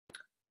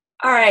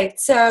All right,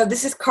 so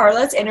this is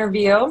Carla's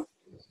interview.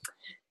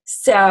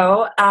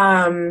 So,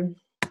 let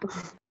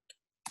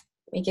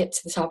me get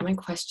to the top of my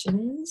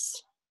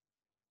questions.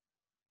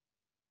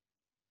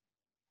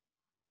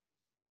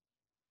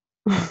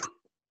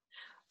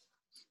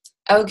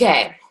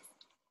 Okay.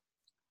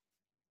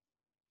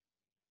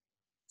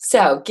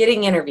 So,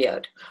 getting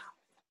interviewed.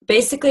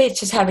 Basically,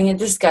 it's just having a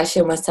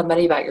discussion with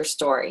somebody about your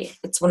story.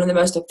 It's one of the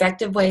most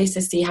effective ways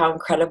to see how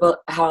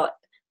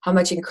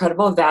much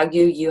incredible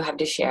value you have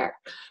to share.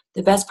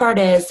 The best part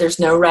is there's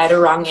no right or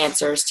wrong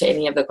answers to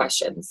any of the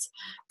questions.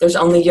 There's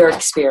only your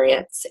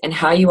experience and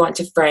how you want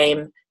to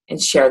frame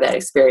and share that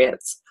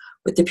experience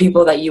with the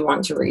people that you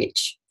want to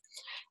reach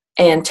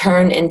and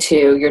turn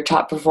into your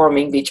top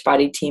performing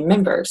Beachbody team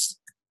members.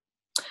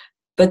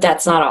 But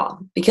that's not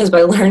all, because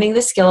by learning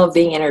the skill of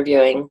being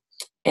interviewing,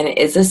 and it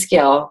is a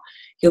skill,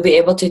 you'll be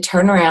able to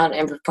turn around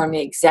and perform the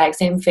exact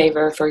same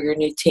favor for your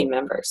new team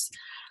members.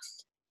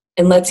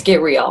 And let's get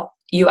real.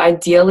 You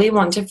ideally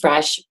want to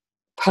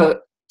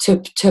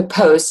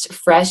post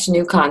fresh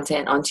new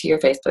content onto your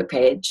Facebook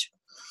page.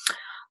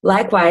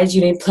 Likewise,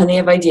 you need plenty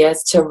of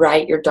ideas to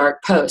write your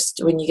dark post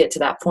when you get to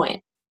that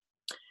point.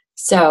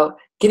 So,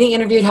 getting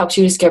interviewed helps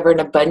you discover an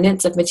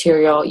abundance of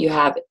material you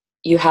have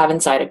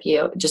inside of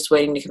you just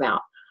waiting to come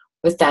out.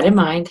 With that in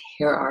mind,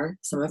 here are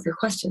some of your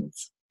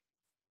questions.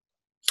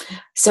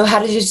 So how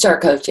did you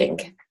start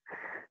coaching?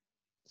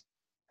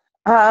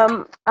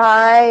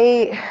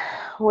 I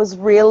was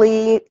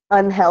really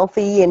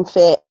unhealthy and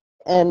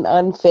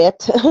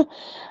unfit.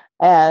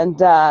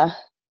 And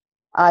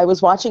I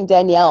was watching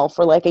Danielle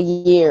for like a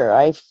year.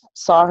 I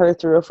saw her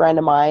through a friend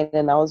of mine,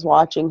 and I was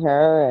watching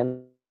her,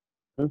 and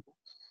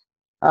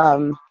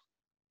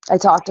I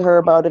talked to her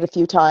about it a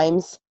few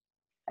times,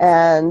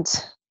 and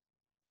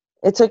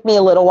it took me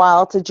a little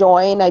while to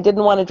join. I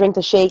didn't want to drink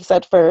the shakes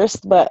at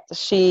first, but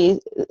she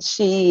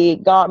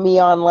got me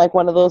on like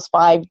one of those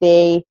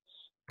 5-day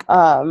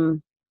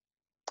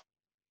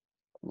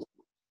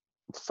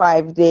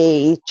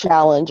 5-day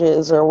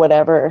challenges or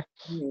whatever,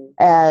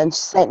 and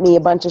sent me a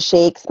bunch of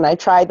shakes, and I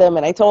tried them,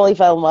 and I totally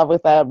fell in love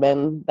with them,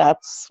 and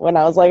that's when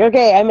I was like,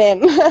 okay, I'm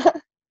in.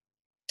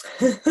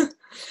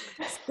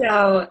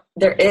 So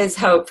there is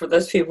hope for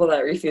those people that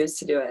refuse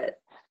to do it.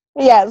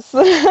 Yes.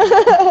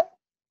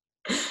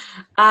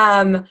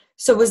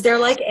 So was there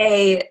like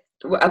a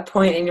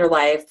point in your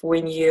life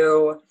when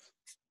you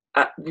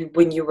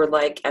were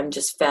like, I'm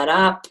just fed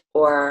up,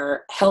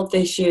 or health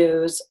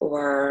issues,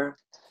 or?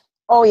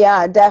 Oh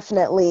yeah,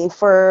 definitely.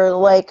 For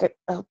like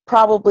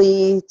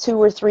probably 2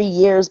 or 3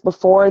 years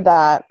before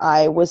that,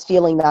 I was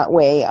feeling that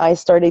way. I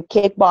started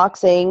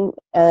kickboxing,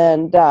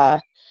 and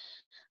I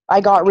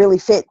got really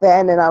fit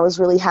then, and I was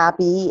really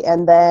happy.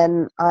 And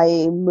then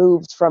I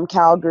moved from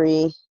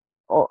Calgary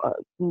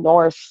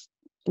north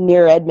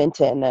near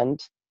Edmonton, and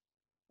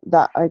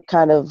that I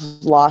kind of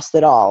lost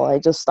it all. I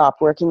just stopped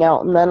working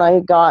out, and then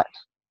I got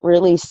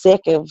really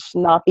sick of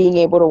not being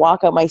able to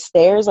walk up my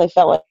stairs. I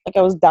felt like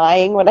I was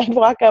dying when I'd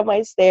walk up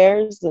my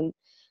stairs, and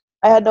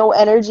I had no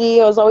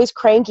energy. I was always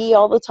cranky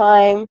all the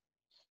time,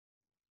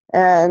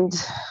 and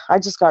I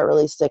just got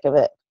really sick of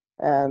it.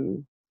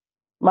 And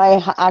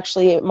my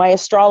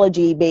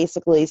astrology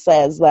basically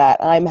says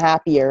that I'm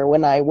happier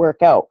when I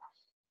work out.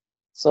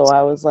 So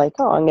I was like,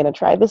 oh, I'm going to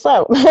try this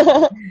out.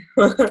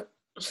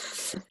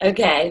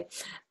 Okay.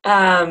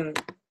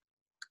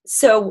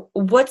 So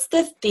what's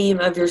the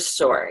theme of your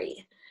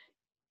story?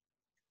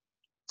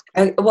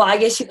 Well, I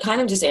guess you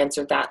kind of just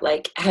answered that.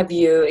 Like, have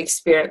you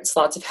experienced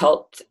lots of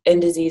health and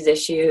disease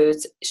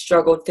issues,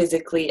 struggled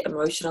physically,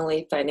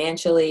 emotionally,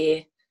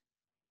 financially?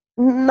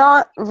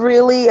 Not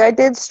really. I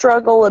did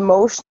struggle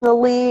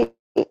emotionally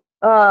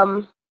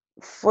for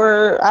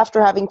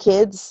after having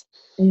kids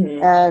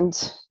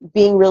and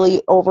being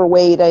really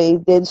overweight. I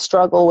did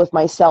struggle with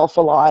myself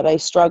a lot. I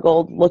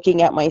struggled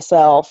looking at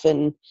myself,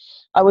 and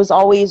I was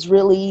always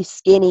really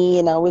skinny,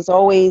 and I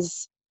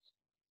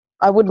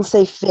wouldn't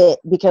say fit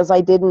because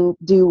I didn't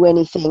do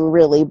anything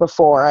really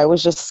before. I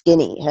was just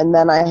skinny. And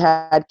then I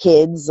had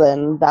kids,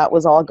 and that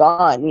was all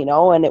gone,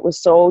 and it was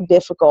so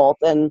difficult,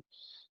 and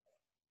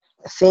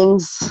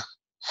things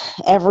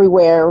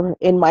everywhere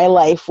in my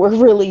life were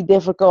really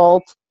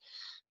difficult.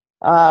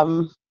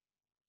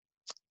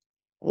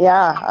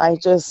 Yeah, I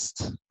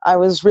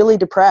was really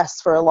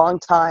depressed for a long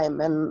time,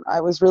 and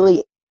I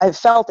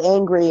felt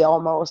angry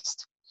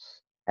almost,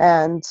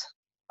 and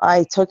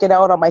I took it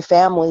out on my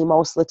family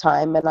most of the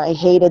time, and I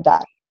hated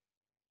that.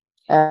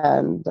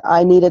 And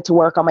I needed to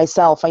work on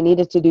myself. I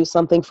needed to do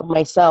something for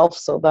myself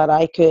so that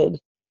I could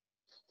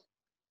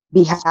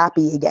be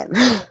happy again.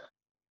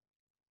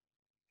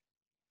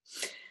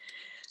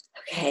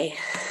 Okay.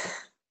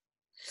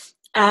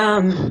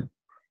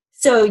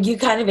 So you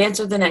kind of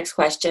answered the next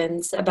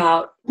questions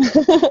about,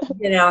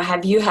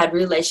 have you had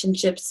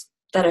relationships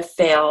that have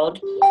failed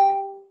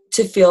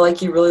to feel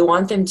like you really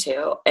want them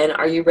to? And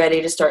are you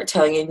ready to start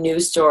telling a new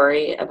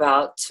story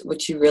about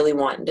what you really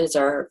want and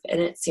deserve? And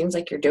it seems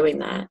like you're doing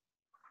that.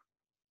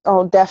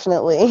 Oh,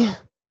 definitely.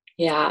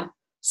 Yeah.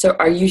 So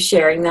are you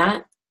sharing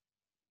that?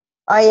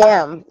 I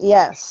am,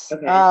 yes.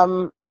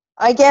 Okay.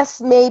 I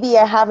guess maybe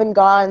I haven't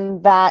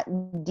gone that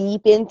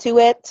deep into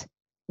it.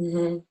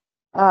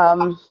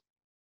 Mm-hmm.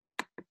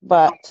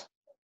 But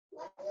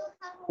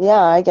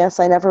yeah, I guess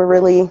I never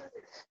really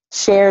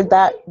shared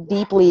that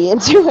deeply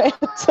into it.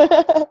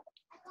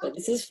 What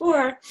this is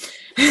for.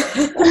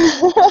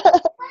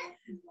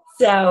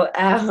 So,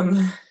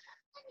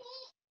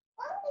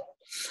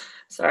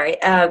 sorry.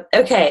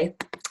 Okay.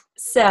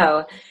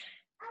 So,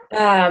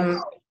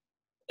 um,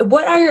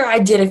 what are your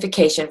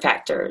identification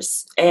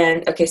factors?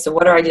 And okay, so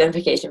what are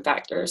identification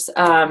factors?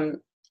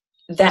 In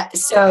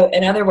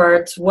other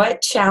words,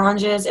 what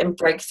challenges and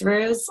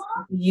breakthroughs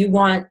you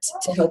want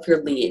to help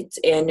your leads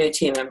and new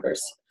team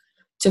members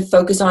to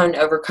focus on and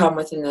overcome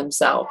within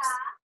themselves?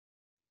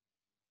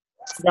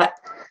 So that,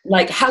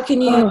 like, how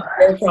can you use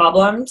their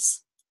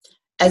problems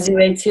as a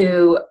way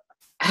to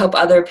help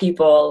other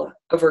people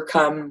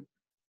overcome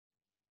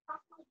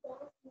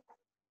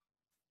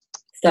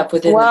stuff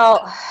within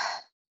themselves? Well,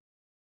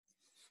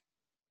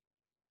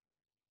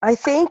 I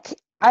think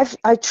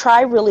I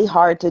try really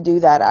hard to do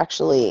that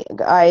actually.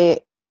 I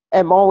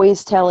am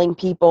always telling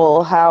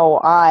people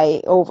how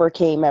I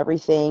overcame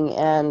everything,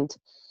 and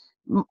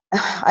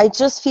I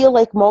just feel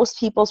like most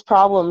people's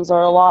problems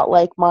are a lot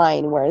like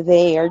mine, where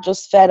they are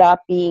just fed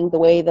up being the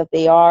way that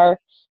they are,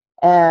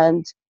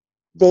 and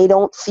they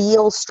don't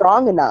feel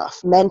strong enough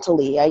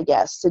mentally, I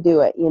guess, to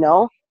do it, you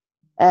know?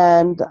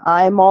 And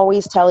I'm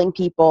always telling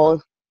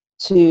people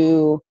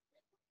to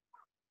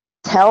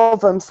tell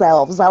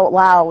themselves out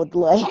loud,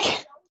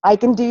 like, I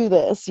can do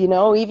this, you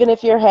know? Even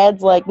if your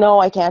head's like,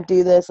 no, I can't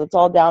do this, it's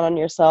all down on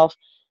yourself.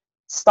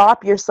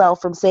 Stop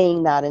yourself from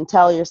saying that and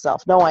tell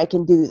yourself, no, I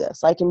can do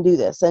this, I can do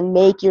this, and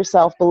make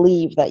yourself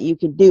believe that you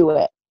can do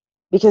it,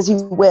 because you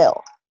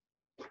will.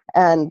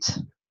 And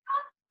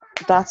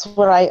that's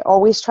what I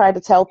always try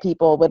to tell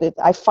people, but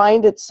I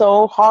find it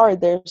so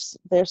hard. They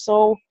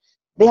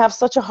have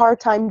such a hard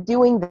time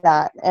doing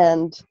that.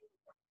 And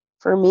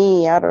for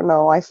me, I don't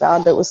know, I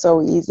found it was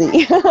so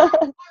easy.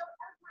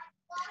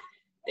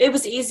 It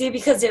was easy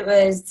because it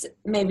was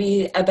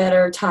maybe a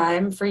better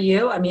time for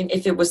you. I mean,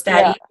 if it was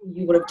that Yeah, easy,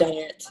 you would have done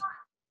it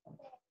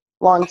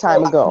long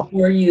time ago.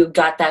 before you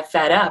got that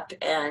fed up,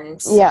 and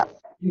Yeah,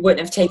 you wouldn't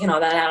have taken all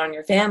that out on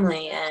your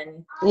family.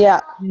 And yeah,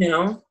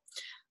 so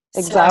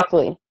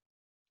exactly.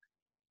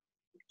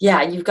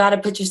 yeah, you've got to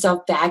put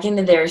yourself back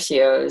into their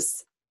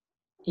shoes,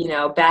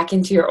 back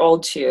into your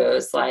old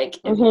shoes, like,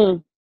 and be, Hmm.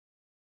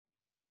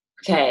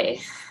 okay,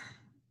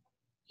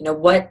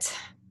 what,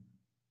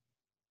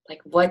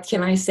 like, what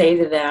can I say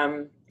to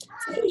them?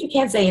 Sometimes you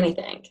can't say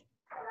anything,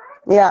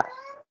 Yeah.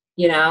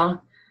 you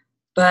know,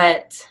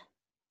 but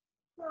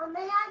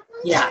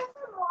yeah,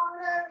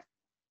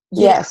 yeah,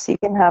 Yes, you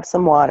can have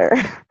some water.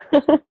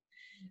 but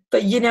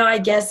I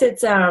guess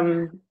it's,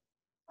 you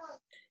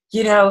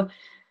know,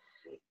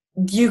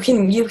 you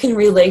can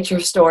relate your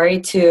story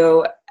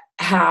to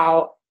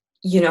how,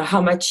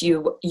 how much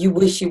you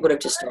wish you would have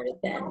just started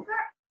then,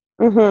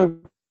 Hmm.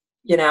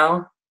 you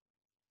know,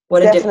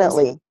 what a difference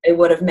Definitely. it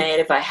would have made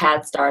if I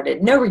had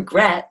started. No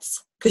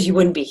regrets, because you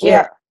wouldn't be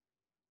Yeah,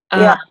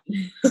 here. Um, yeah,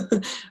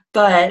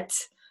 but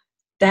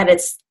that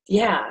it's,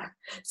 yeah.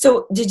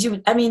 So did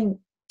you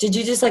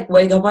just like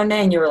wake up one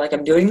day and you were like,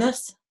 I'm doing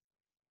this?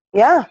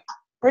 yeah,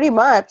 pretty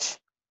much.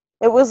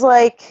 It was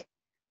like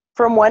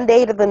from one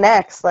day to the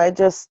next. I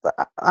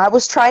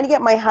was trying to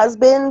get my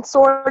husband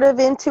sort of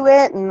into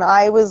it, and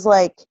I was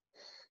like,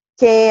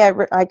 okay,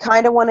 I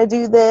kind of want to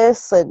do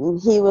this. And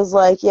he was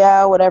like,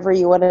 yeah, whatever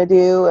you want to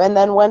do. And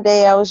then one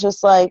day I was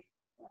just like,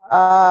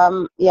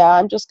 yeah,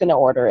 I'm just going to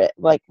order it.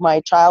 Like,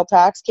 my child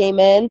tax came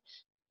in,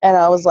 and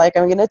I was like,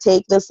 I'm going to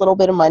take this little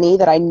bit of money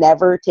that I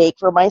never take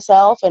for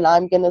myself, and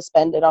I'm going to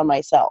spend it on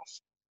myself.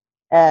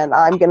 And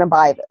I'm going to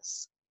buy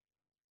this.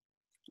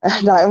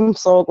 And I'm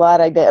so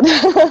glad I did.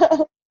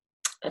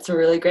 That's a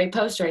really great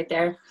post right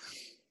there.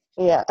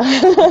 Yeah.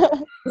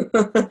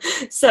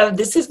 So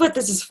this is what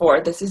this is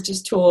for. This is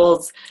just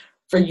tools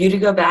for you to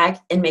go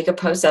back and make a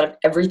post out of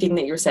everything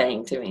that you're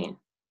saying to me.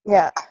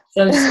 Yeah.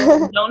 So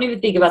don't even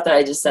think about that.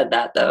 I just said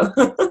that though.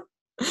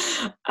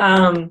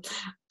 um,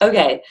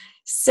 okay.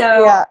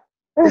 So, Yeah.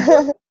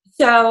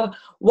 so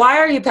why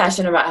are you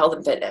passionate about health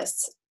and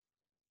fitness?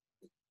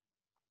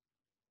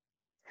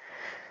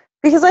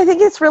 Because I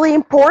think it's really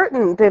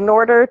important in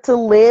order to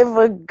live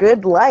a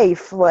good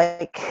life.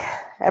 Like,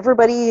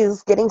 everybody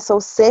is getting so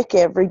sick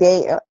every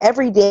day.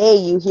 Every day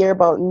you hear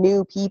about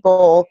new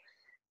people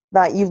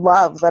that you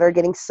love that are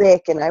getting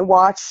sick, and I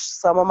watch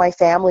some of my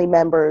family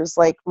members,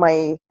 like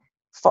my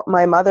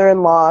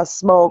mother-in-law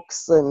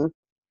smokes, and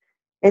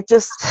it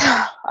just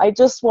I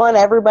just want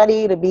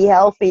everybody to be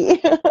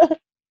healthy.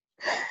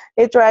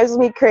 It drives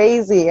me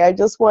crazy. I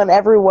just want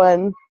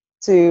everyone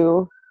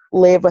to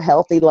live a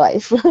healthy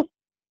life.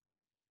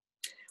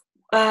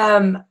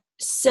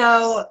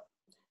 So,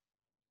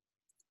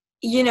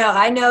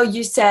 I know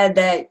you said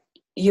that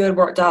you had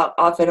worked out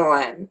off and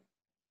on.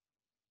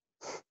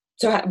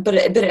 So, but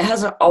it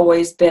hasn't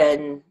always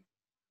been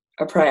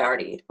a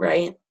priority,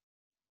 right?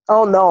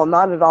 Oh no,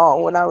 not at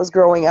all. When I was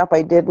growing up,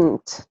 I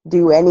didn't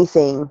do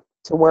anything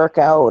to work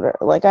out, or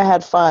like I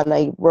had fun.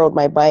 I rode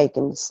my bike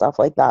and stuff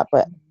like that,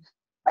 but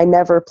I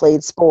never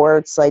played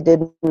sports. I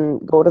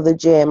didn't go to the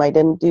gym. I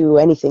didn't do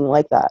anything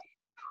like that.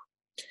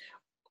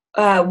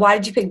 Why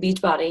did you pick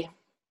Beachbody?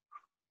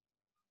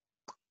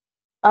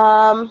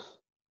 Um,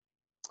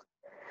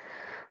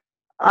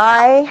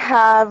 I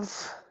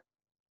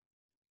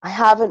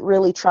haven't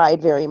really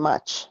tried very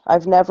much.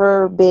 I've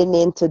never been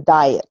into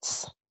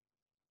diets.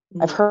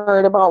 I've Mm-hmm.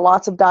 heard about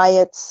lots of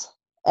diets,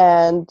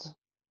 and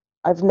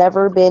I've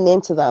never been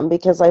into them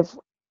because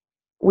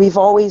we've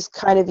always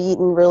kind of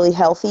eaten really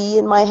healthy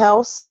in my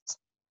house.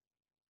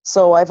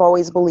 So I've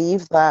always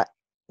believed that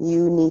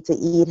you need to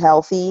eat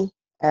healthy,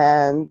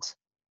 and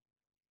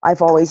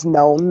I've always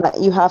known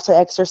that you have to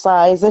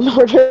exercise in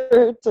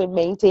order to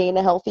maintain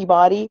a healthy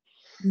body.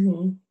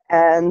 Mm-hmm.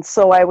 And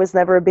so I was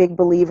never a big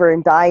believer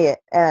in diet.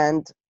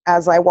 And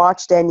as I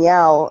watched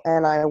Danielle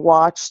and I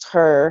watched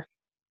her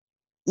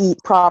eat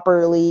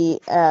properly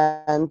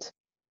and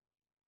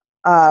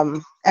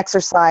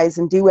exercise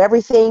and do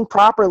everything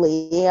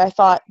properly, I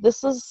thought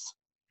this is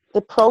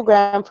the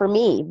program for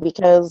me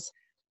because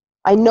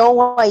I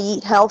know I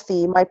eat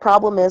healthy. My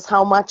problem is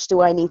how much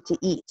do I need to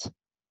eat?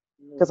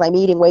 Because I'm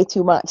eating way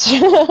too much.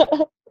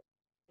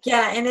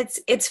 Yeah, and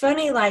it's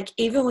funny, like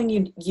even when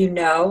you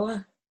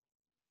know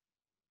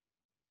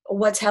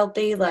what's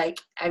healthy, like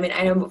I mean,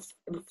 I know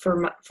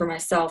for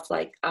myself,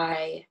 like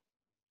I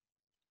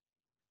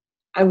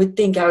would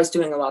think I was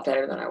doing a lot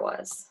better than I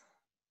was.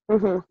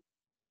 hmm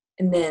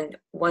And then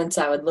once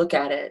I would look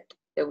at it,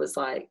 it was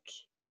like,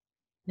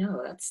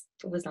 no, it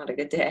was not a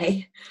good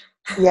day.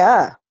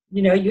 Yeah.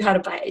 You had to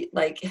buy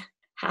like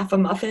half a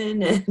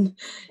muffin and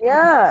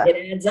Yeah.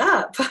 it adds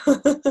up.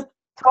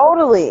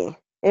 Totally.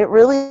 It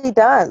really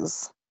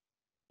does.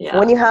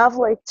 When Yeah. you have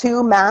like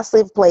two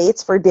massive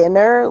plates for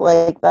dinner,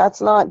 like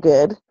that's not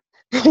good.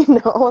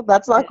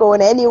 That's not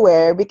going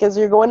anywhere because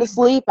you're going to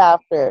sleep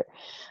after.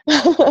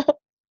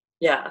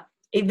 Yeah.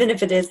 Even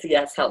if it is,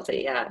 yes,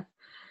 healthy. Yeah.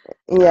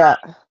 Yeah.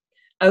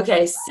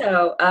 Okay.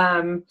 So,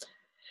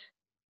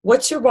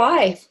 what's your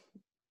why?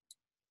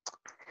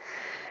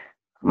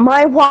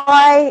 My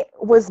why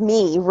was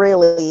me,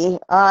 really.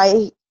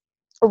 I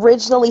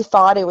originally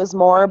thought it was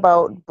more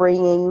about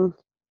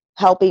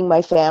helping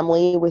my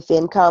family with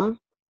income,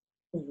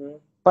 Hmm.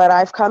 but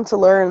I've come to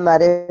learn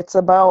that it's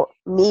about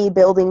me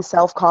building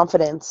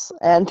self-confidence.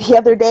 And the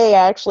other day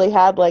I actually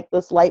had like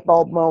this light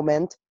bulb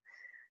moment,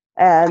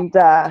 and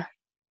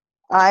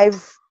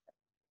I've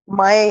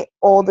my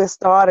oldest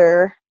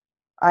daughter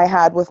I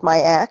had with my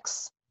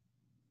ex,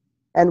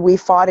 and we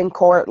fought in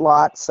court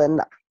lots,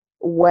 and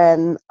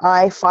when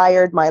I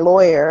fired my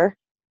lawyer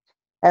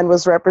and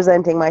was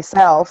representing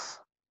myself,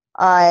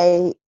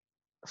 I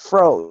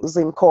froze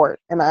in court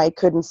and I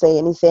couldn't say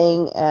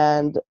anything,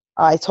 and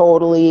I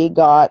totally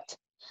got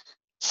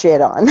shit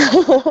on.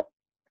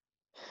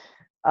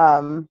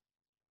 um,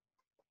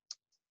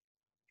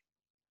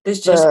 This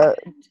just the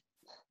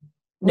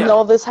no.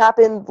 No, this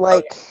happened Oh,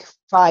 like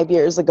 5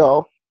 years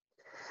ago,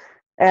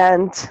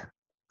 and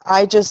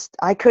I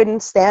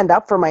couldn't stand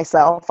up for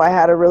myself. I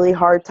had a really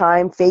hard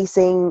time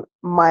facing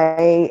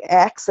my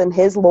ex and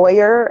his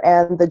lawyer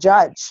and the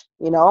judge.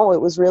 It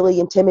was really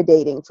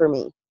intimidating for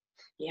me.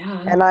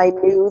 yeah. And I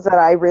knew that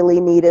I really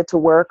needed to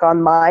work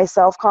on my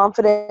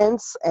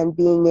self-confidence and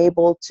being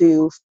able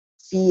to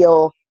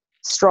feel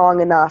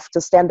strong enough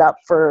to stand up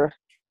for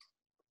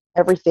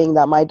everything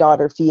that my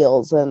daughter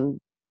feels and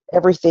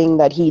everything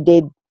that he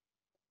did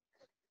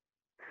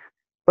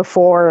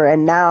before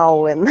and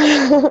now, and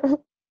you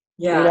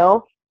Yeah.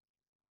 know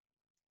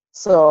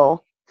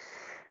so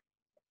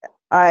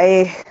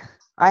i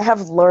I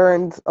have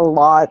learned a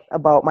lot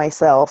about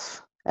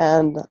myself,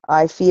 and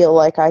I feel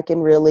like I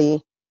can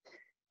really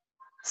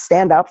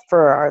stand up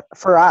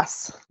for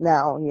us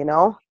now,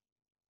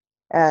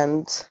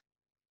 and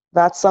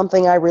that's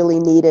something I really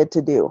needed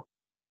to do.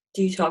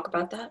 Do you talk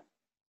about that?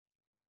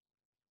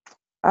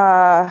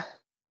 uh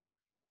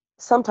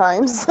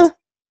Sometimes.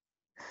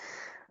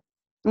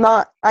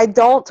 Not I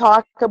don't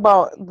talk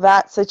about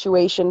that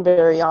situation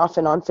very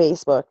often on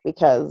Facebook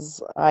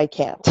because I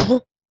can't.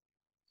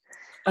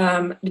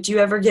 Did you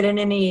ever get in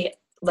any,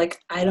 like,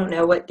 I don't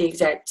know what the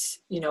exact,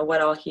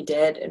 what all he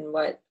did and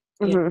what,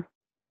 hmm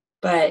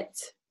but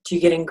do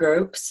you get in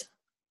groups?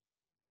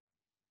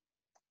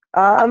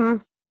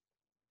 um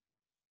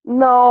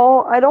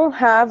No, I don't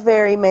have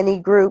very many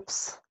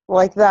groups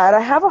like that. I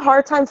have a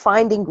hard time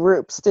finding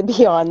groups, to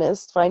be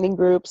honest, finding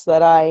groups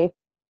that I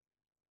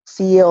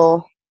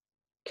feel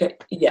Okay.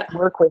 Yeah.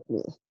 work with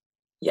me.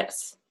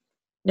 Yes.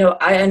 No,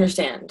 I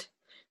understand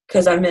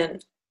because I'm in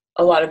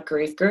a lot of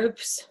grief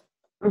groups,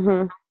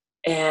 hmm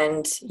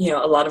and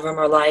a lot of them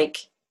are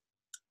like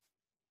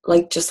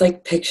just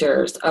like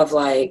pictures of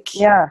like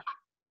Yeah.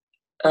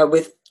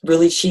 with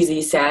really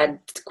cheesy sad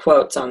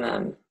quotes on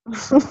them,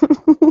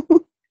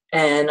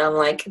 and I'm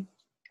like,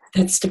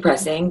 that's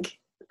depressing.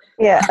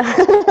 Yeah.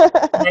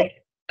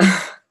 Like,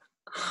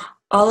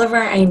 all of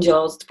our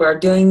angels were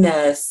doing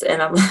this,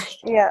 and I'm like,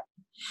 Yeah.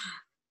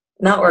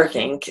 not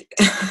working.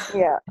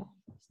 Yeah.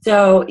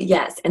 So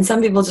yes, and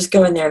some people just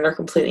go in there and they're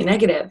completely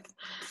negative.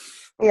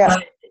 Yeah.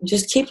 But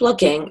just keep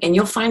looking and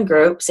you'll find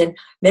groups, and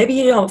maybe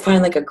you don't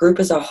find like a group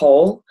as a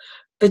whole,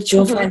 but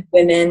you'll Hmm. find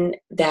women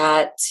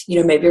that,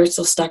 maybe are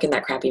still stuck in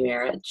that crappy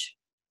marriage.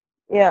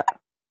 Yeah.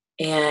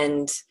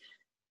 And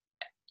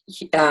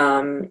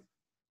um,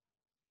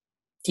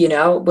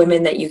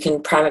 women that you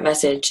can private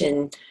message,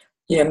 and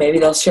maybe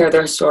they'll share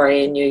their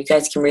story and you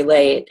guys can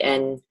relate,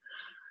 and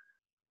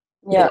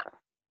you know, Yeah.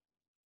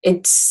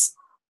 it's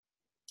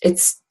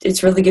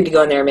really good to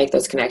go in there and make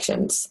those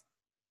connections,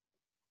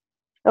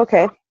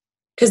 Okay.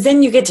 because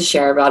then you get to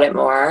share about it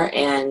more.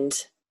 And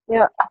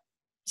Yeah.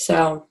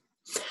 so,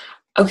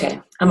 okay,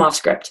 I'm off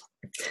script.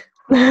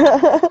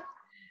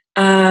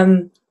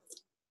 Um,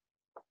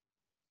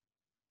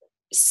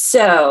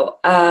 so,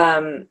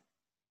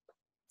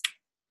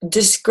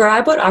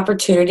 describe what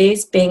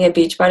opportunities being a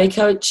Beachbody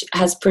coach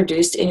has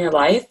produced in your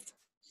life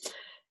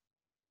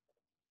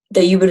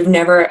that you would have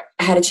never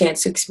had a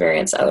chance to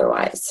experience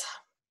otherwise.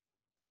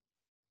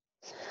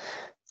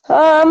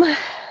 um,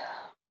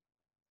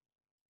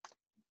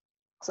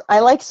 I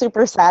like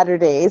Super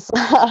Saturdays.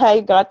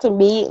 I got to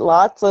meet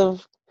lots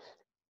of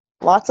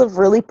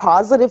really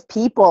positive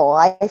people.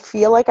 I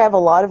feel like I have a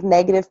lot of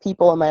negative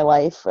people in my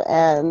life,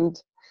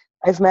 and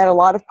I've met a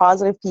lot of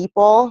positive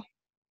people,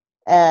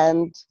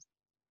 and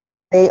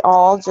they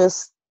all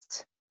just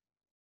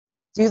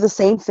do the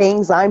same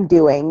things I'm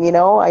doing.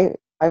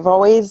 I've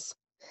always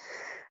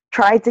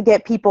tried to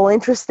get people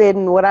interested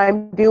in what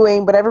I'm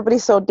doing, but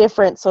everybody's so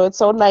different. So it's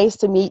so nice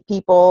to meet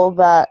people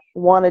that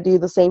want to do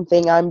the same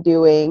thing I'm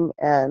doing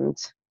and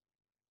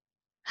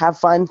have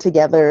fun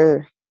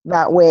together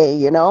that way.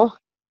 So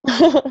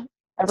the,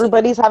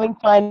 Everybody's having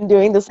fun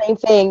doing the same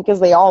thing because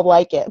they all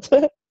like it.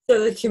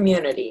 so the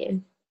community.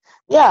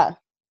 Yeah.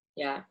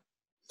 Yeah.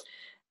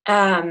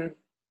 Um,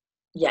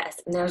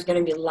 yes. And there's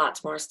going to be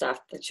lots more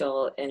stuff that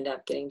you'll end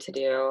up getting to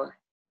do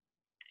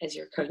as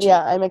you're coaching.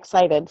 Yeah, I'm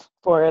excited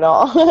for it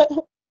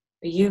all.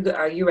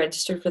 Are you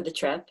registered for the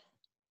trip?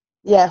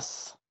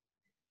 Yes.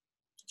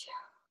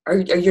 Are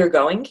you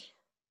going?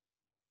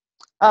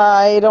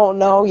 I don't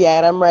know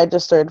yet. I'm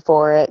registered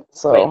for it.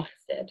 So,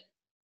 Waitlisted.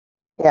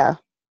 yeah.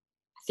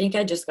 I think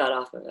I just got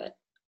off of it.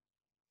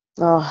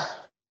 Oh,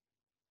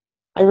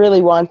 I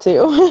really want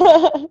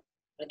to.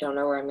 I don't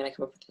know where I'm going to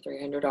come up with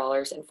the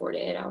 $300 in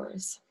 48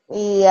 hours.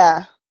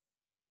 Yeah.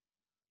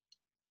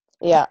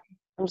 Yeah.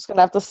 I'm just going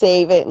to have to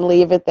save it and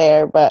leave it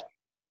there, but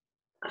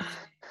I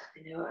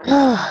know.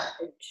 I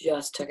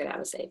just took it out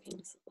of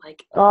savings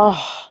like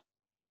oh.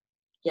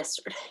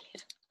 yesterday.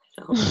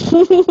 So I'll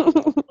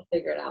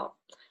figure it out.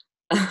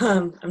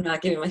 I'm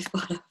not giving my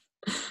spot up.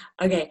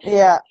 Okay.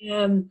 Yeah.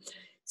 Um,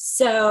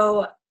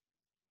 so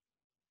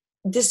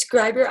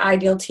describe your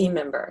ideal team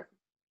member,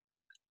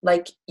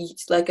 like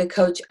a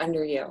coach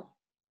under you.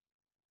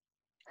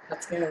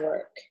 That's gonna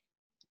work.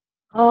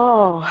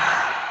 Oh.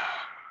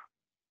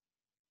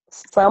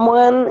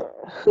 Someone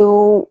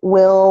who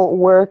will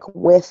work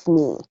with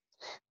me.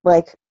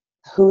 Like,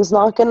 who's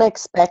not going to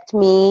expect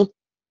me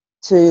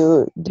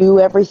to do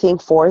everything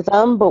for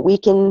them, but we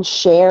can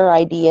share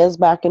ideas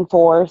back and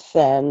forth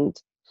and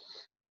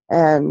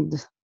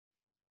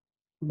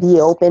be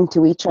open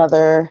to each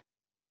other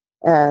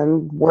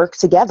and work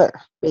together,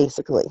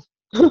 basically.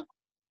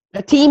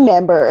 A team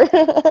member.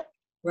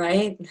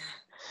 Right?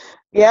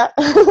 Yeah.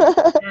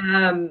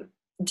 Um,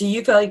 do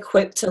you feel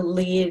equipped to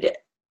lead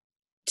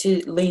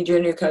your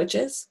new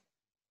coaches?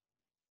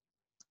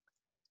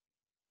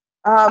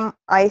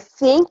 I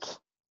think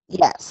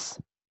yes,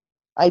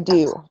 I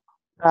do.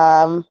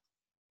 Um,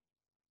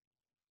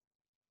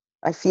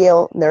 I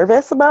feel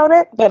nervous about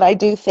it, but I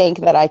do think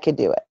that I could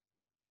do it.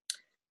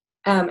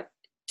 Um,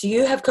 do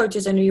you have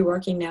coaches under you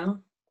working now?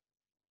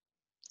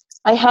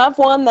 I have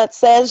one that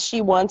says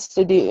she wants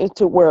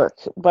to work,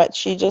 but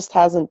she just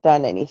hasn't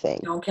done anything.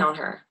 Don't count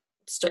her.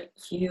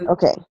 You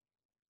Okay.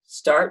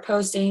 start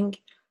posting,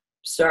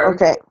 start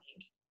Okay.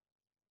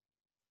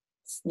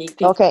 sneak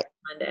peek Okay.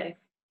 Monday.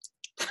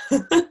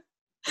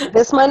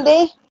 This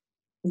Monday?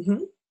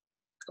 Hmm.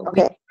 A week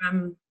Okay.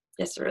 from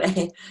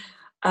yesterday.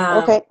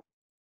 Um, Okay.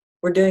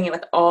 we're doing it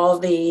with all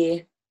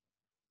the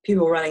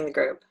people running the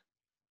group.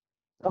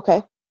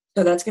 Okay.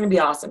 So that's going to be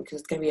awesome because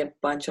it's going to be a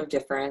bunch of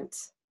different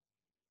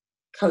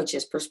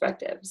coaches'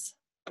 perspectives.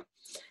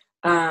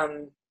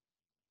 Um,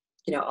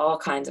 all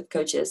kinds of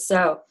coaches.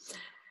 So,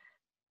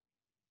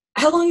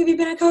 how long have you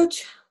been a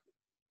coach?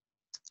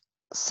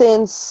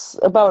 Since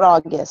about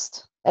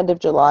August, end of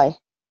July.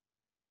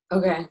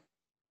 Okay.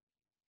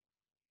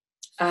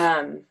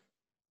 Um,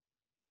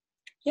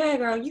 yeah,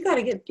 girl, you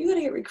gotta get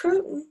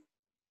recruiting.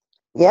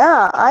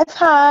 Yeah, I've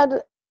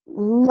had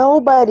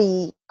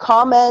nobody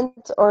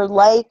comment or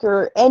like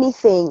or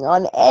anything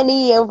on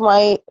any of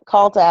my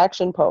call to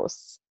action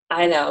posts.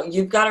 I know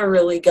you've got to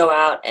really go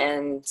out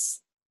and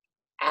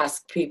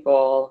ask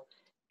people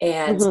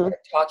and Mhm. start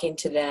talking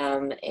to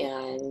them.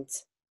 And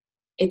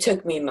it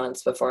took me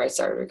months before I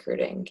started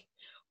recruiting,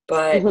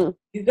 but Mhm.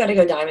 you've got to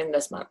go diamond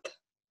this month.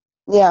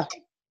 Yeah.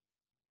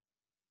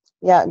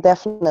 Yeah,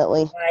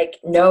 definitely. Like,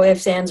 no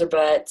ifs, ands, or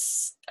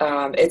buts.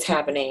 It's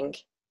happening.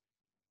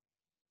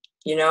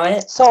 You know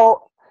it?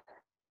 So,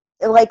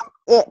 like,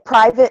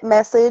 private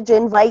message,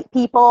 invite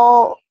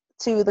people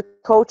to the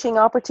coaching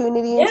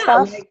opportunity and Yeah.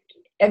 stuff. Like,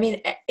 I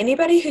mean,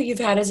 anybody who you've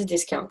had as a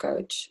discount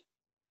coach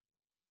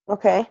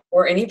Okay.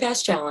 or any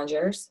past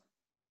challengers,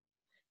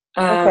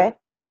 um, Okay.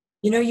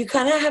 you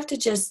kind of have to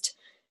just,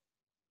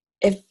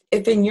 if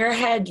in your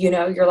head,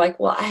 you're like,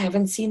 well, I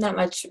haven't seen that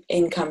much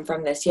income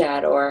from this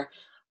yet, or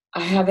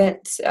I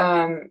haven't,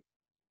 I'm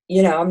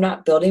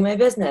not building my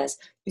business.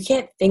 You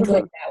can't think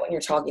like Hmm. that when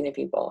you're talking to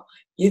people.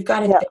 You've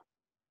got to Yeah. think,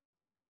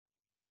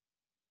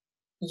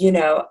 you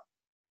know,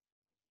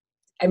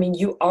 I mean,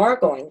 you are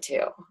going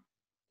to,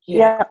 you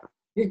know, Yeah.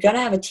 you're going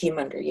to have a team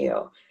under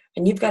you,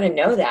 and you've got to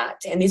know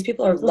that. And these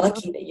people are Hmm.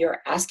 lucky that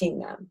you're asking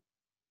them.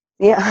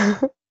 Yeah.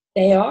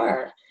 They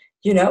are,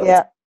 you know, it's,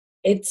 Yeah.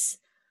 it's,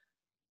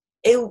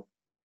 it,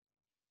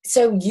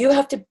 so you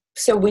have to,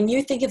 so when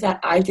you think of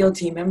that ideal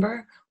team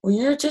member, when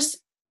you're just,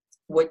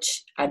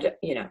 which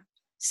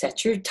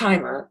set your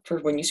timer for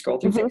when you scroll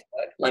through Hmm.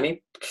 Facebook. Let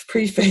me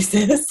preface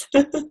this.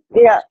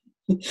 Yeah.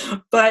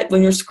 But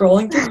when you're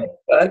scrolling through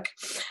Facebook,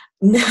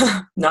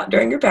 no, not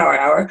during your power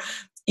hour,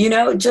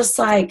 just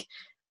like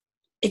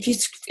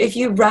if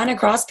you run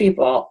across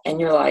people and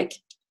you're like,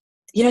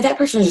 that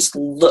person just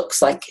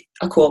looks like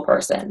a cool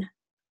person.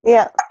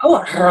 Yeah. I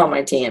want her on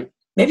my team.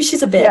 Maybe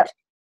she's a Yeah. bitch.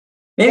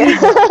 Maybe,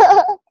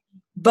 Yeah.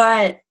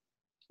 but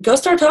go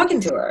start talking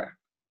to her,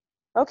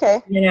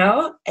 Okay.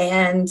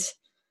 and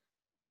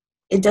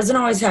it doesn't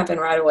always happen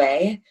right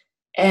away.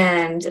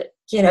 And,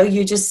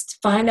 you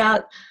just find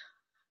out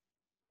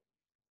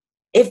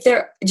if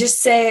they're,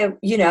 just say,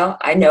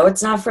 I know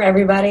it's not for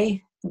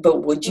everybody,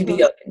 but would you Hmm.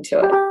 be open to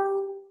it?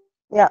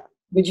 Yeah.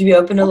 Would you be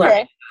open to learning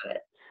Okay. about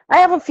it? I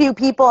have a few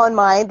people in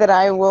mind that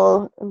I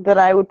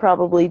would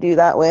probably do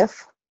that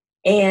with.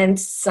 And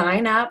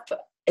sign up,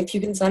 if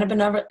you can sign up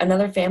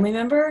another family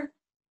member,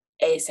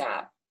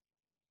 ASAP.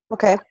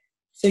 Okay.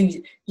 So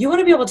you want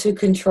to be able to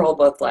control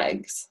both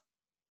legs.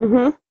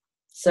 Hmm.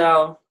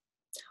 So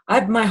I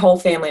have my whole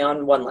family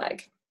on one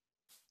leg.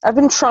 I've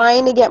been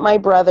trying to get my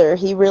brother.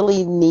 He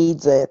really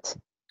needs it,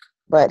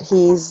 but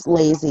he's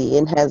lazy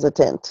and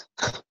hesitant.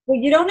 Well,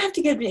 you don't have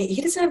to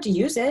he doesn't have to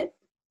use it.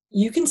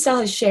 You can sell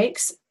his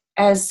shakes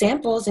as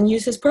samples and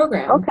use his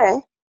program.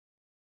 Okay.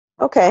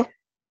 Okay.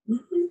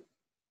 Mhm.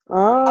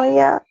 Oh,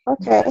 yeah.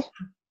 Okay.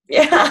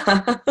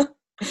 Yeah.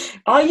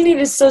 All you need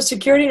is social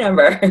security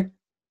number.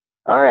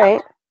 All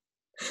right.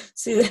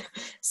 so,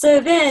 so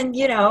then,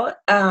 all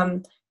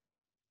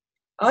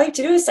you have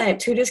to do is sign up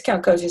 2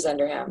 discount coaches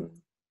under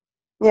him.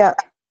 Yeah.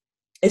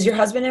 Is your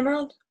husband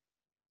Emerald?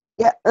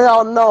 Yeah.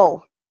 Oh,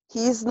 no.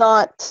 He's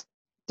not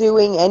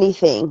doing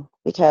anything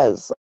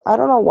because I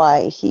don't know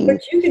why. He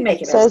But you can make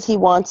him as, says he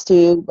wants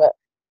to, but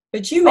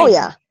but you oh, make him.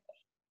 yeah.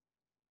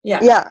 Yeah.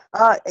 Yeah.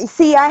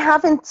 See, I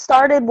haven't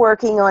started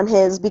working on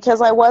his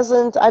because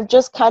I've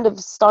just kind of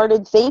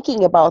started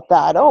thinking about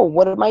that. Oh,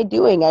 what am I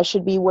doing? I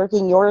should be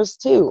working yours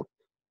too.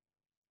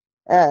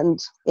 And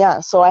yeah,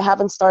 so I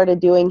haven't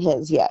started doing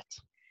his yet.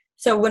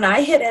 So when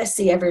I hit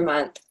SC every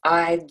month,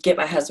 I get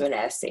my husband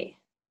SC.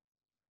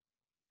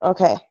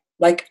 Okay.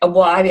 Like,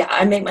 well,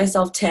 I make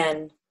myself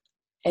 10,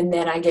 and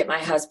then I get my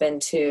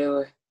husband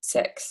to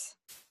 6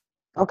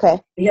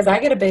 Okay. because I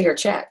get a bigger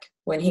check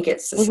when he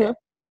gets to 6. Mhm.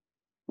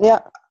 Yeah.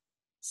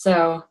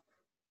 So,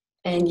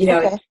 and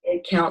Okay.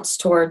 it counts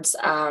towards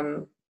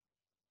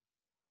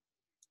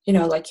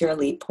like your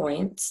elite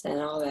points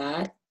and all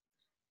that.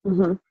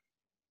 Mhm.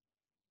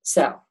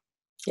 So,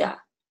 yeah,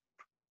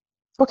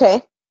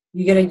 Okay.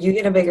 you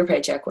get a bigger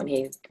paycheck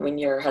when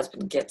your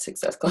husband gets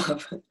Success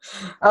Club.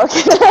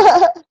 Okay.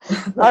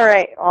 All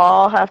right.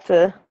 I'll have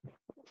to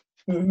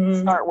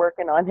Hmm. start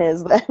working on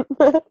his then.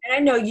 And I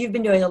know you've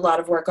been doing a lot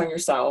of work on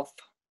yourself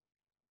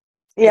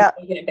and Yeah.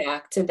 taking it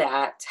back to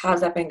that.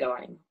 How's that been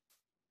going?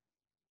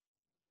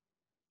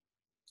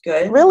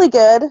 Good? Really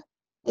good.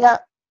 Yeah.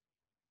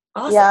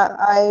 Awesome.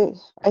 Yeah.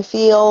 I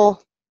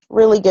feel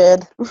really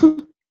good.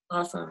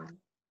 Awesome.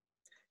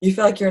 You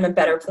feel like you're in a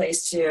better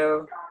place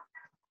to,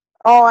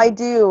 Oh, I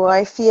do.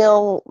 I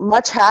feel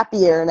much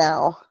happier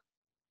now.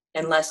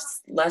 and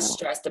less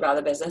stressed about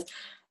the business.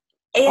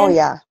 Oh, And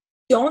yeah.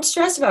 don't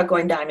stress about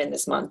going diamond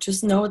this month.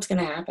 Just know it's going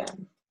to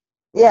happen.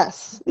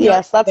 Yes. You know,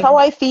 Yes. That's how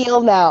I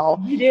feel now.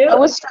 you I do.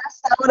 was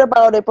stressed out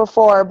about it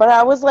before, but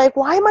I was like,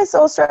 why am I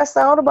so stressed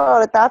out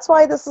about it? That's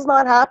why this is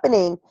not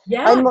happening.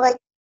 Yeah. I'm like,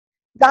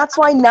 that's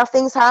why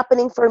nothing's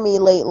happening for me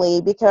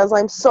lately because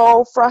I'm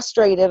so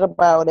frustrated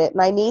about it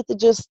and I need to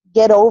just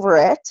get over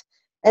it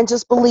and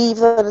just believe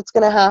that it's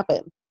going to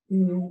happen.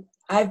 Mhm.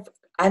 I've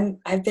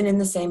been in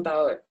the same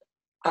boat.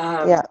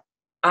 Yeah.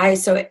 Um,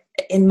 so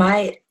in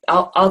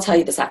I'll tell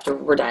you this after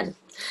we're done.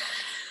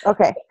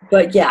 Okay.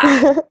 But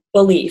yeah,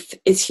 belief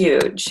is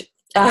huge.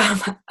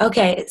 Um,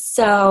 okay,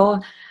 so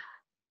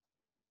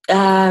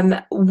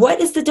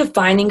what is the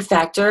defining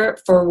factor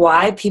for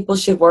why people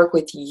should work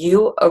with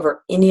you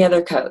over any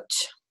other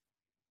coach?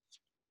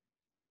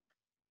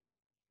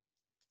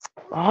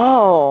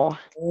 Oh,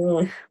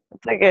 Mm.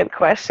 That's a good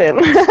question.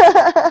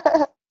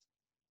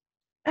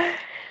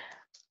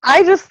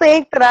 I just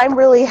think that I'm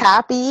really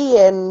happy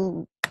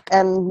and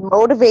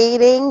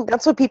motivating.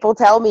 That's what people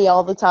tell me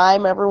all the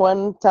time.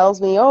 Everyone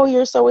tells me, "Oh,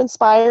 you're so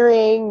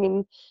inspiring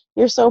and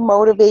you're so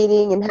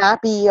motivating and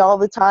happy all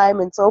the time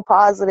and so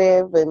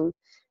positive and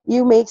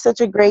you make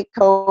such a great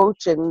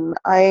coach and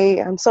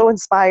I'm so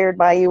inspired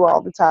by you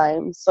all the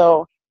time."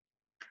 So,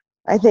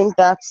 I think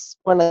that's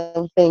one of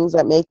the things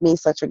that make me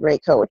such a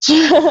great coach.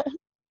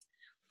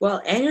 Well,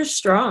 and you're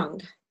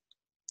strong.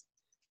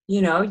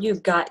 You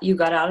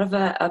got out of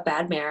a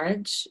bad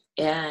marriage,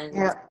 and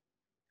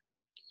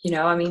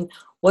Yeah. I mean,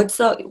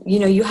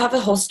 you have a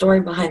whole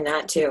story behind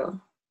that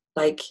too.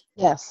 Like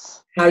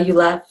Yes. how you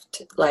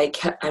left,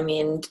 I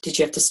mean, did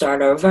you have to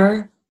start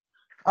over?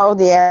 Oh,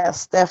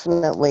 yes,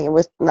 definitely,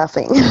 with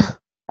nothing.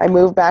 I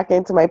moved back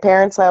into my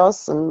parents'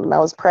 house and I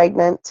was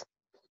pregnant.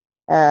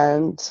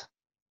 And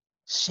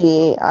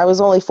I was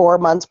only 4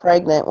 months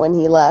pregnant when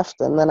he left.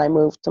 And then I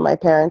moved to my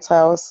parents'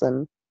 house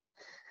and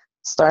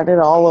started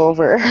all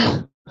over.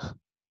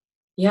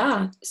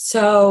 Yeah.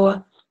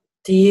 So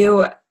do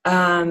you,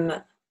 um,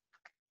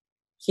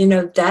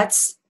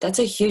 that's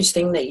a huge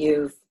thing that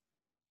you've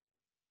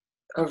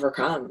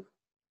overcome.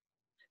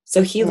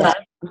 So Yeah.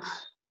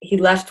 he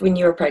left when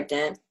you were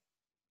pregnant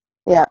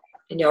Yeah.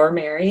 and y'all were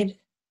married.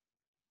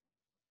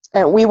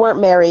 And we weren't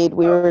married,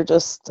 we were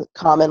just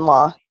common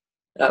law.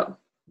 Oh,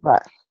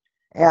 But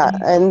yeah.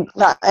 And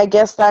I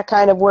guess that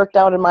kind of worked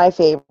out in my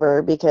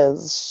favor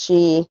because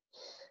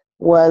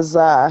was,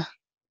 I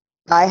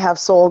have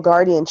sole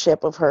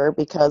guardianship of her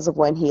because of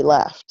when he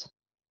left.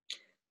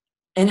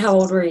 and how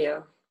old were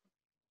you?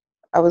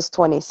 I was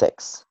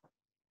 26.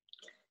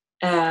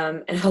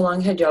 And how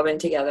long had y'all been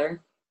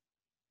together?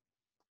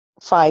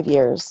 5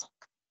 years.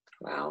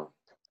 Wow.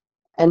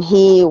 And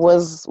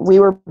we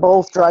were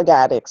both drug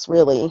addicts,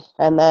 really.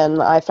 And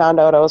then I found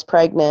out I was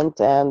pregnant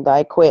and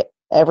I quit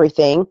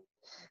everything.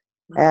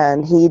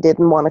 And he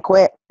didn't want to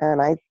quit.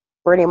 And I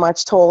pretty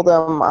much told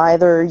him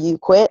either you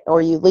quit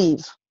or you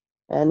leave.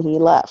 And he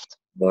left.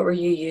 What were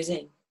you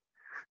using?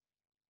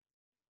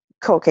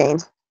 Cocaine.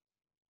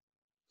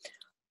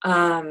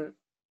 Um,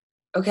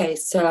 okay,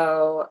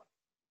 so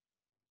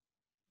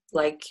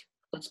like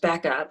let's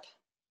back up.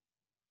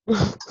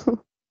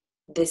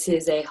 This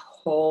is a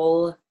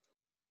whole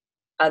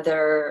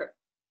other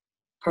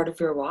part of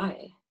your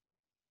why.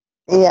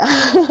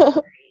 Yeah.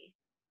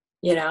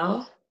 You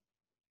know?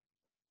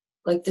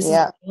 Like this is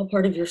Yeah. all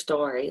part of your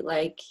story.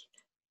 Like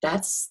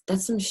that's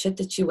some shit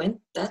that you went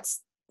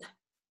that's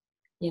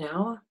you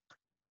know?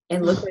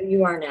 And look where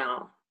you are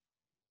now.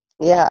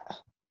 Yeah.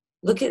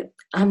 Look at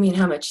I mean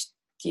how much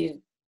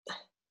you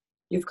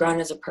you've grown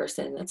as a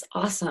person. That's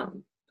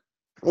awesome.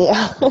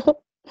 Yeah.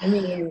 I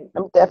mean,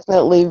 I'm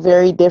definitely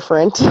very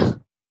different.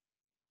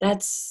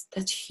 that's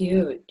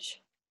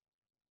huge.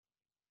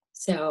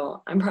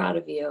 So I'm proud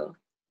of you.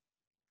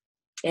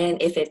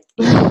 And if it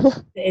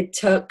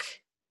took,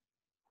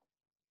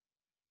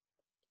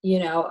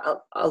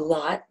 a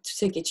lot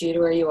to get you to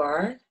where you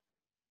are,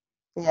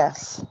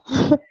 Yes.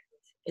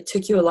 it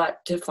took you a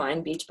lot to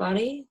find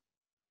Beachbody.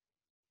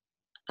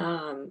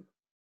 Um,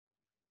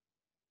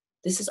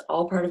 this is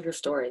all part of your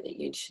story that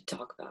you should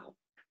talk about.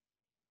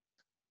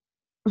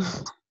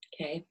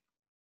 Okay.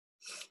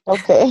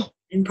 Okay.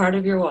 And part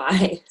of your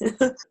why.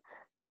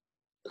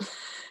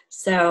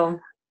 So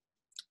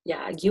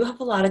yeah, you have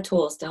a lot of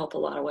tools to help a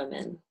lot of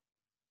women.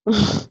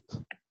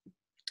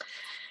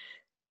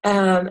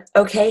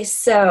 Okay,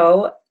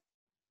 so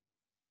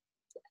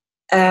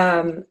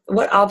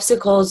what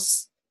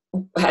obstacles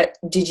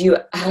did you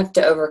have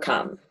to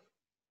overcome?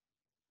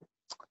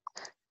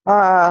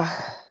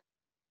 uh,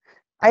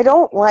 I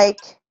don't like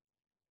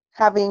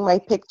having my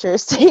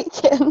pictures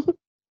taken.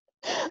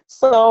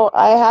 So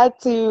I had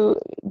to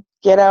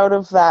get out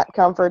of that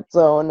comfort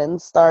zone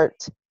and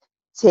start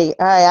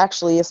I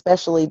actually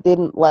especially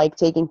didn't like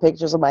taking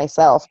pictures of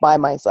myself by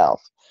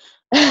myself.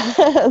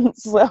 And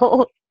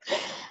so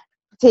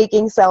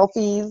taking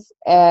selfies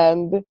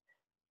and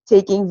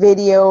taking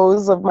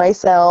videos of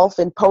myself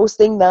and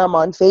posting them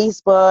on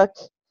Facebook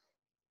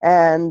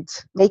and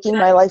making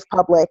my life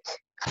public,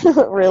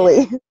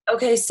 really.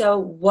 Okay,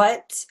 so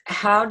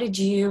how did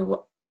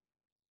you,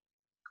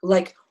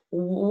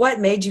 what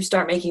made you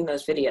start making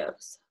those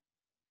videos?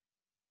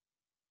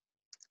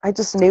 I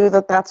just knew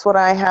that that's what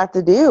I had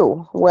to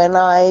do when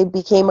I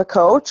became a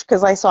coach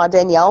because I saw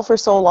Danielle for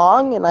so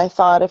long and I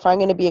thought if I'm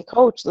going to be a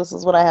coach, this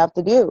is what I have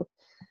to do.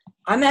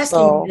 I'm asking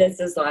you So, this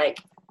as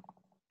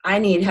I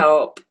need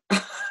help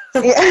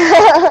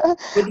yeah.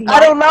 with I my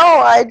don't know.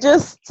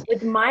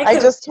 with my I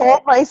just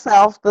commitment. told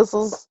myself this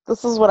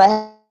is what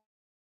I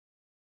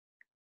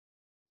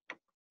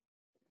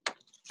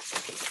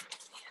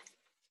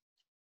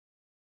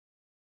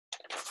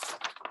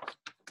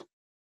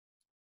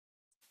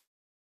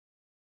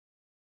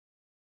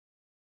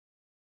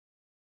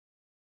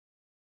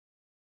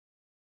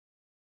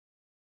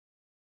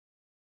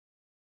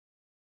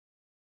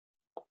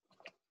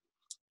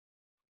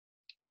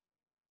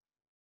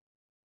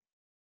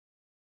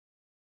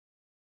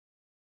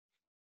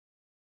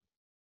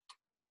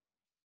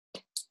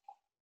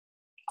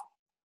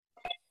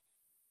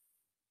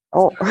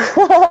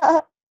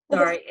Oh.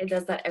 Sorry, it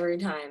does that every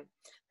time.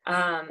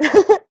 Um,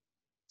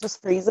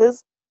 Just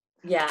freezes.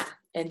 yeah,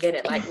 and then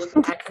it like acts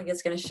like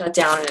it's gonna shut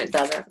down and it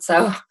doesn't.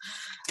 So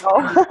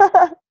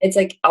Oh. it's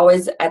like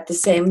always at the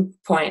same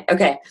point.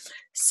 Okay,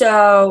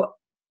 so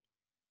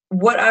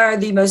what are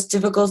the most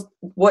difficult?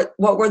 What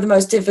were the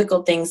most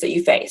difficult things that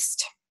you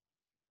faced?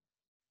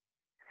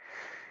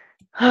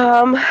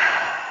 um.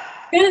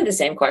 Kind of the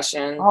same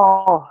question.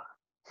 Oh,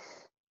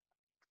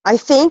 I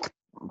think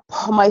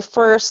my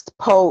first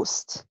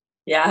post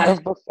Yeah,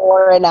 of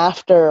before and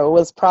after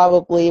was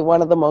probably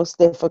one of the most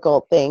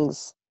difficult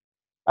things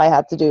I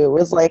had to do. It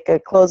was like a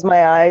close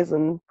my eyes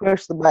and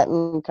push the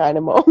button kind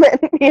of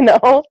moment, you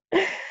know?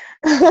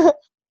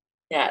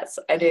 yes,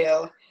 I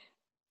do.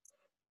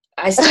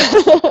 I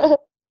still.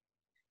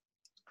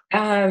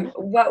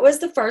 What was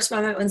the first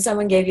moment when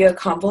someone gave you a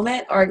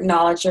compliment or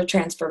acknowledged your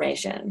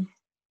transformation?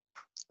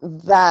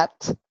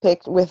 That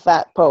picked with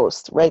that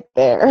post right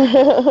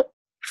there.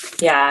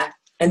 Yeah,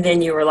 and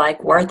then you were like,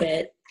 Yeah. worth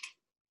it.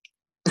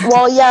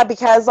 Well, yeah,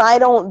 because I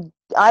don't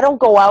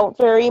go out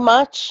very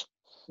much.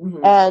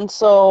 Hmm. And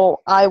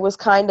so I was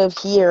kind of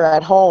here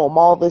at home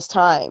all this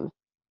time.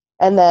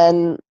 And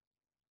then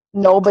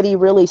nobody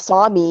really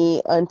saw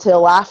me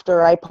until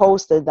after I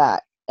posted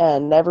that.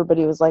 And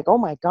everybody was like, oh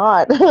my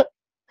God.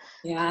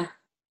 Yeah,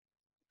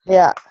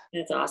 Yeah.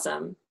 that's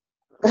awesome.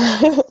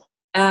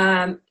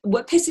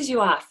 What pisses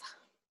you off?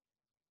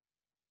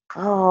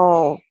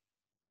 Oh,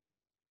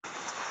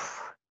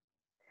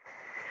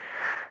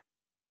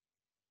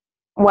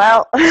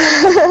 well,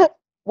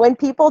 when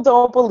people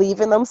don't believe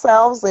in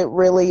themselves, it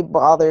really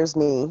bothers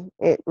me.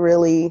 It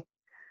really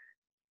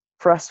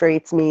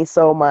frustrates me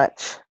so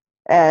much.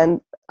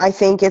 And I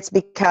think it's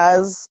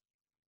because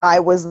I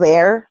was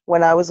there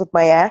when I was with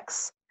my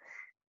ex.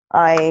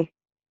 I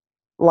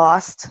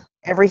lost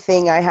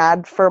everything I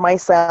had for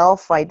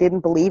myself. I didn't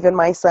believe in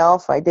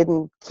myself. I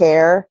didn't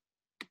care.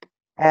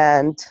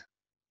 And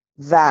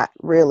that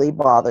really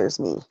bothers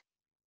me,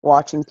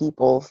 watching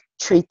people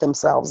treat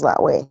themselves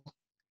that way.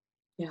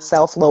 Yeah.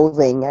 Self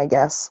loathing, I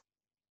guess.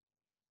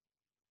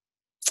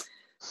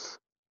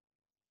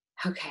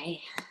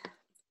 Okay.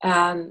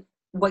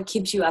 What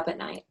keeps you up at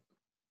night?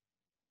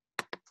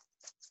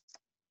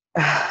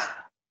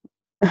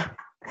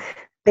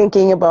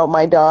 Thinking about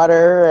my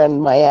daughter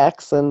and my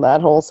ex and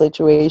that whole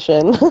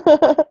situation.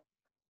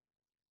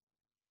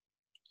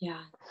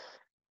 Yeah.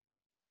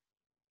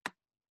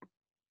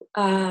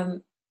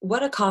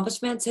 What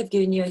accomplishments have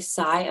given you a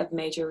sigh of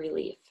major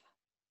relief?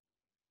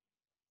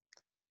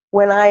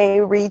 When I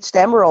reached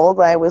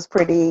Emerald, I was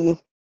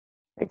pretty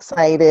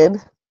excited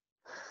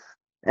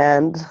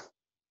and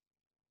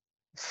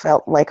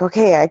felt like,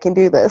 okay, I can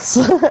do this.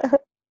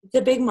 It's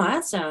a big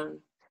milestone.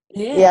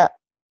 It is. Yeah.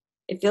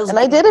 It feels And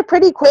I good. did it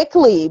pretty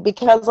quickly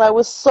because I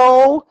was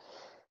so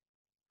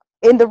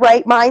in the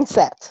right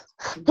mindset.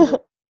 Mhm.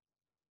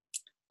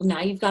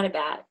 Now you've got it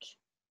back.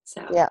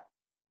 So, Yeah.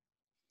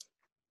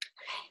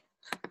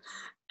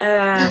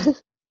 um,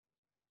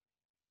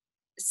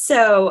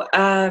 so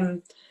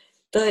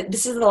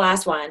this is the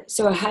last one.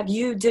 So, have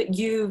you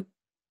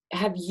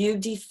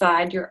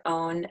defied your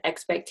own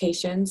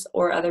expectations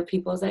or other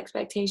people's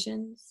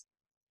expectations?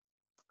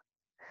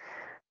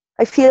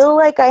 I feel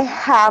like I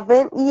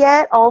haven't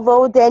yet,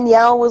 although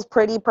Danielle was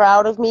pretty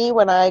proud of me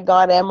when I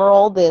got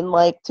Emerald in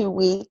like 2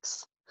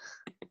 weeks.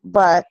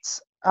 But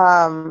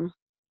um,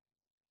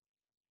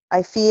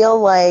 I feel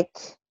like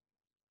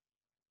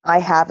I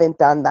haven't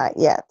done that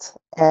yet.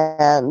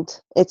 And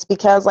it's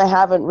because I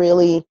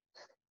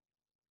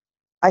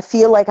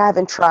feel like I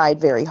haven't tried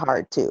very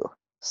hard to.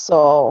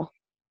 So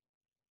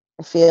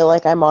I feel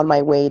like I'm on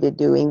my way to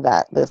doing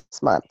that this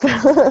month.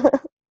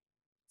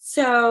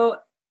 So,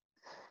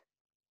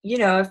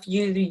 if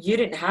you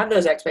didn't have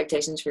those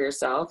expectations for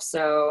yourself,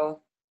 so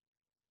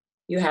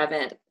you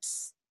haven't,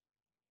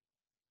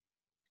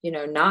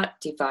 not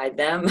defied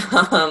them.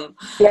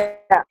 Yeah.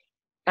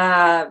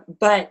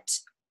 But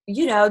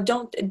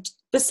don't,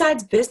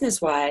 besides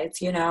business wise,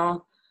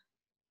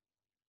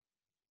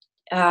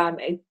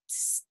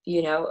 it's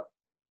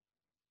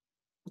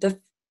the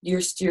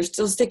you're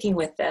still sticking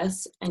with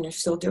this and you're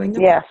still doing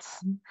the.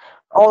 Yes.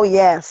 Oh,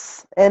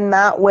 yes. In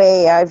that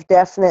way, I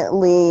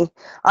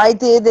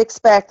did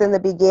expect in the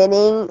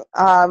beginning,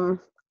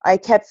 I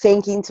kept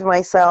thinking to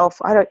myself,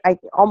 I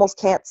almost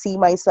can't see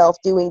myself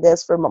doing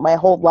this for my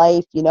whole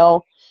life,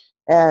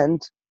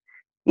 and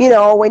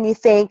when you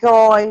think,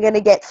 oh, I'm going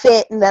to get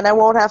fit and then I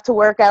won't have to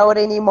work out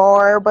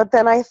anymore. But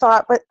then I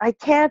thought, but I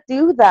can't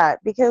do that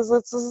because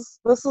this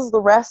is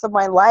the rest of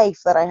my life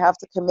that I have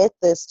to commit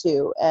this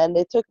to. And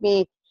it took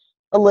me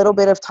a little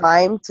bit of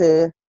time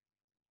to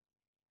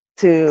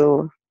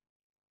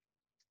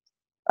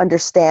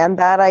understand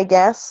that, I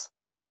guess.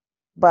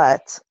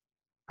 But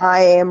I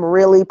am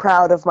really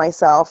proud of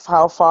myself,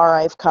 how far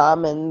I've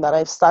come and that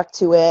I've stuck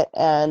to it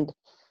and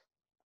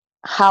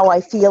how I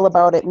feel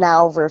about it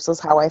now versus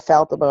how I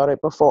felt about it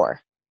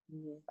before.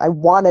 Mhm. I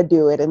want to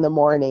do it in the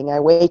morning. I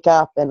wake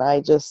up and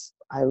I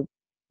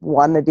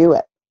want to do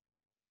it.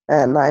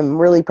 And I'm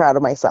really proud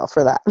of myself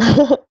for that.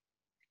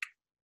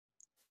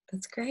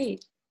 That's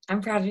great.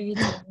 I'm proud of you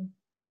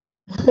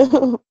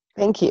too.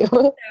 Thank you.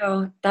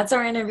 So that's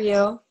our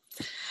interview.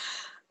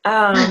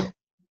 Um,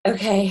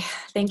 okay.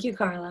 Thank you,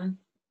 Carla.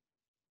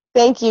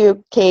 Thank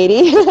you,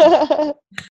 Katie.